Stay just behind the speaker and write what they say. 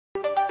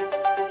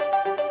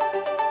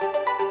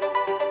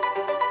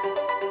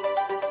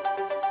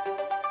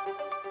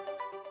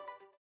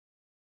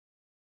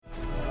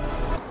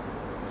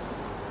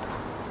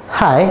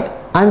Hi,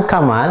 I'm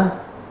Kamal.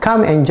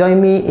 Come and join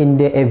me in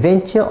the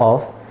adventure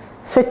of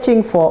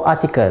searching for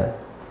article.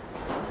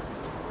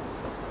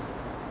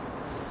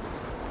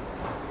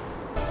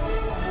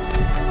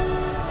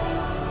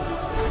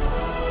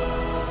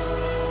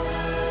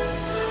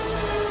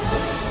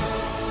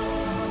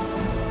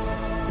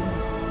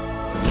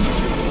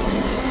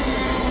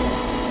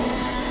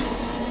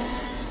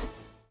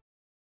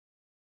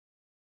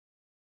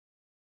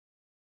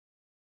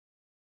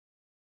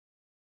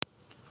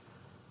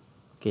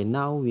 Okay,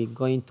 now we're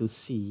going to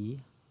see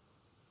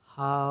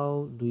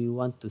how do you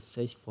want to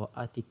search for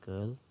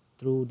article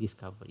through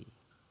discovery.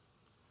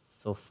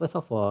 So first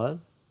of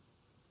all,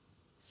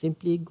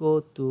 simply go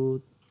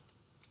to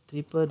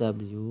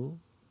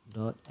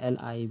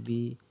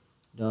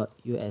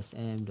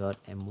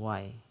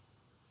www.lib.usm.my.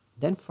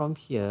 Then from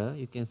here,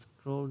 you can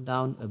scroll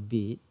down a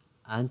bit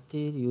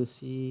until you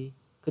see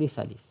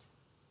chrysalis.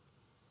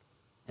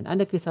 And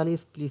under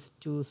chrysalis, please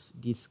choose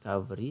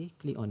discovery.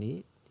 Click on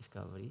it,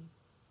 discovery.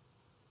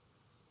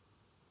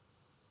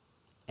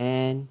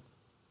 And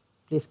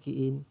please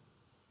key in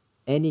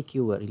any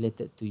keyword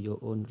related to your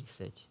own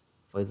research.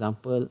 For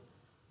example,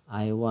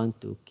 I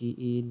want to key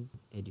in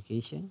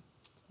education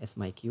as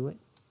my keyword.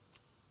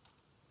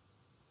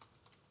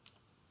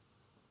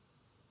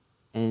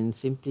 And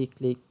simply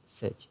click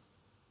search.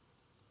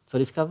 So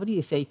discovery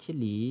is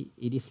actually,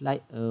 it is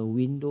like a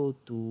window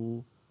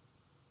to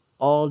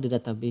all the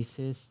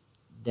databases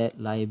that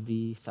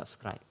library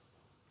subscribe.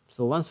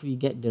 So once we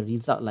get the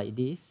result like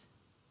this,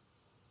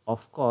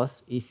 of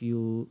course, if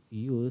you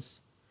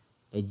use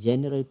a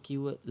general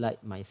keyword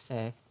like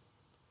myself,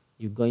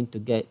 you're going to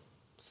get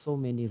so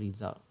many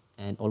results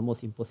and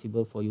almost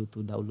impossible for you to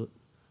download,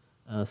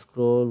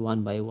 scroll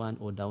one by one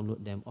or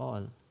download them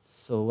all.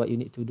 So what you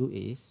need to do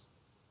is,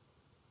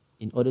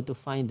 in order to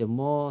find the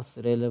most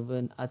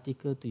relevant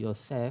article to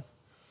yourself,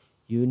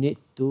 you need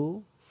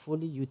to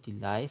fully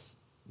utilize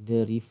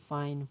the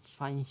refine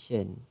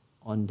function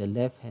on the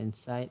left hand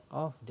side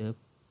of the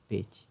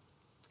page,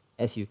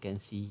 as you can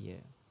see here.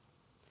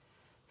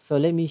 So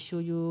let me show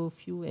you a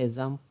few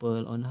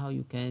examples on how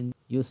you can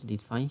use this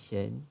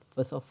function.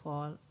 First of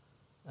all,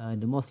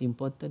 the most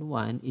important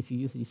one, if you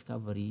use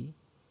discovery,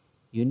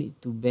 you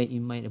need to bear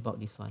in mind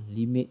about this one,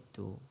 limit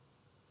to.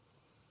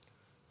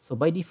 So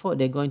by default,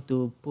 they're going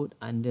to put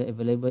under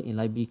available in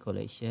library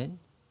collection.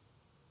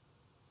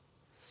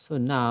 So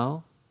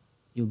now,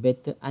 you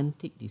better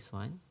untick this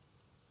one,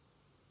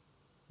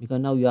 because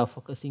now you are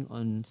focusing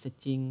on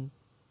searching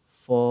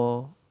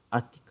for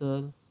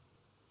article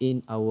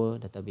in our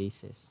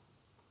databases.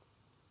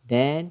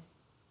 Then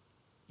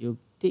you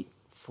tick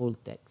full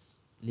text,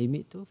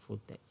 limit to full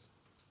text,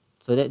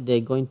 so that they're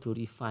going to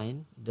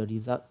refine the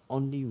result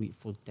only with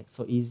full text.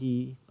 So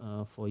easy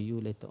for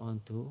you later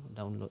on to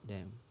download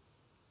them.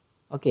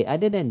 Okay,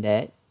 other than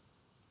that,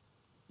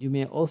 you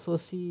may also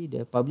see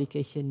the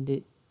publication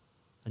date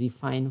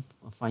refine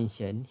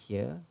function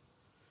here.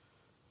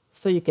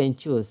 So you can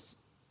choose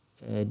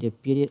the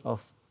period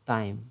of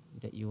time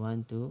that you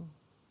want to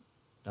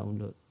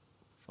download.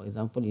 For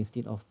example,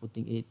 instead of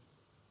putting it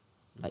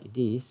like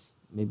this,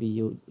 maybe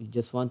you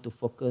just want to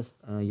focus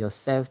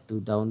yourself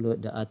to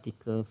download the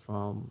article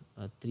from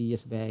 3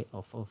 years back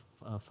or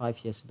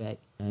 5 years back,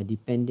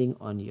 depending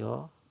on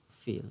your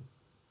field.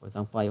 For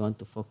example, I want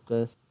to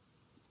focus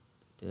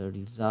the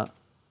result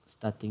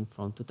starting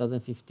from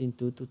 2015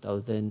 to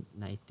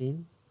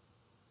 2019.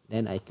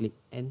 Then I click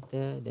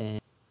enter.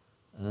 Then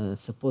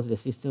suppose the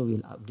system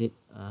will update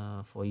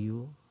for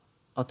you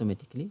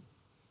automatically.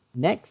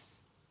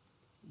 Next,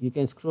 you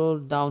can scroll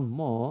down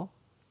more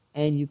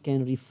and you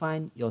can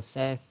refine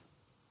yourself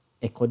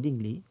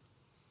accordingly.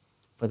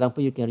 For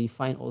example, you can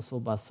refine also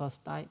by source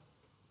type.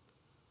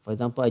 For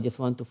example, I just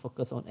want to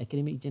focus on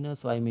academic journals,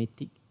 so I may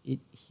tick it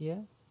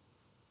here.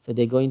 So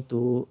they're going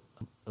to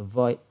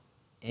avoid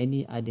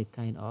any other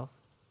kind of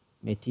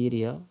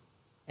material.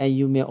 And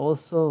you may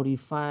also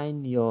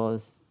refine your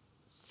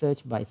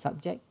search by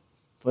subject.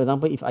 For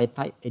example, if I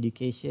type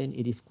education,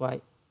 it is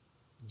quite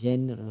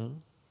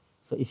general.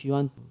 So if you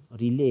want to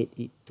relate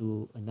it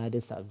to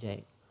another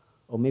subject,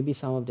 or maybe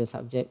some of the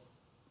subject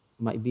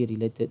might be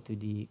related to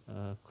the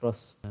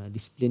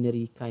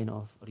cross-disciplinary kind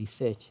of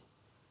research,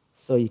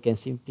 so you can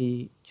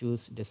simply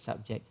choose the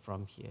subject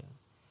from here.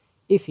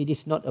 If it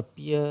does not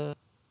appear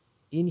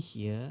in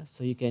here,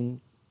 so you can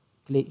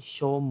click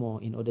show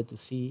more in order to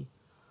see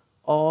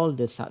all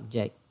the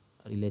subject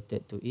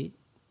related to it.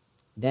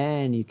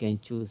 Then you can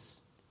choose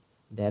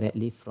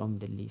directly from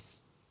the list.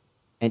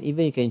 And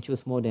even you can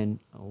choose more than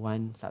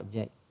one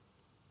subject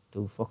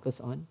to focus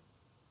on.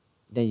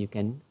 Then you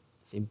can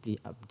simply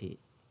update.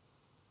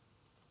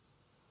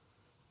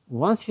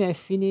 Once you have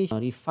finished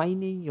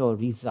refining your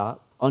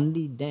result,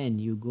 only then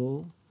you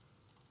go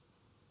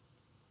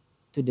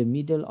to the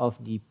middle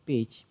of the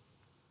page,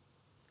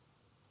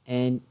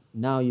 and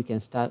now you can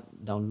start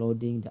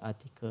downloading the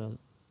article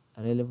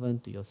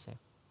relevant to yourself.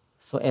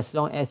 So as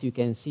long as you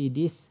can see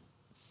this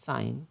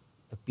sign,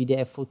 a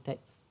PDF full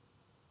text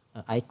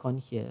icon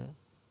here,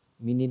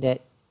 meaning that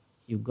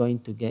you're going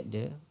to get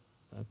the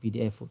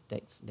PDF full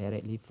text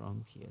directly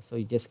from here. So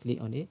you just click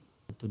on it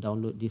to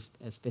download this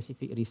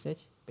specific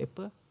research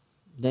paper.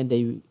 Then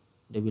they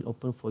will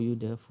open for you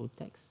the full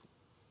text.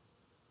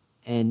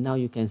 And now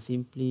you can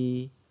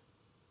simply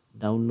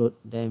download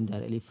them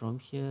directly from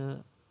here,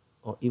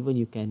 or even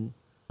you can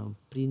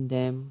print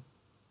them,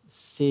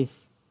 save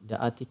the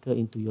article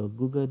into your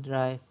Google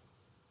Drive,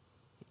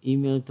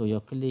 email to your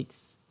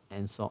colleagues,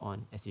 and so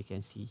on, as you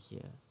can see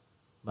here.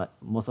 But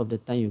most of the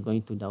time you're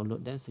going to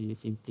download them, so you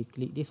simply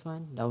click this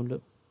one,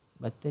 download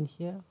button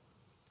here,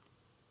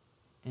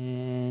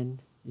 and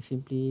you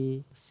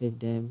simply save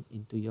them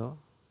into your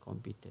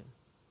computer.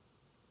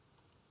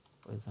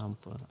 For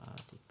example,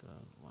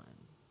 article 1.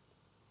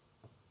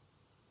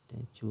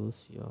 Then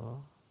choose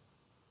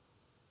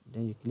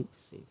then you click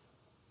save.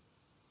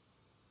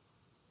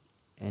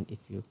 And if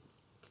you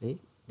click,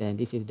 then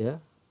this is the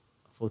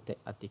full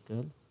text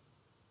article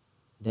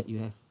that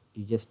you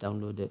just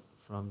downloaded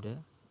from the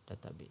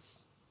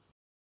database.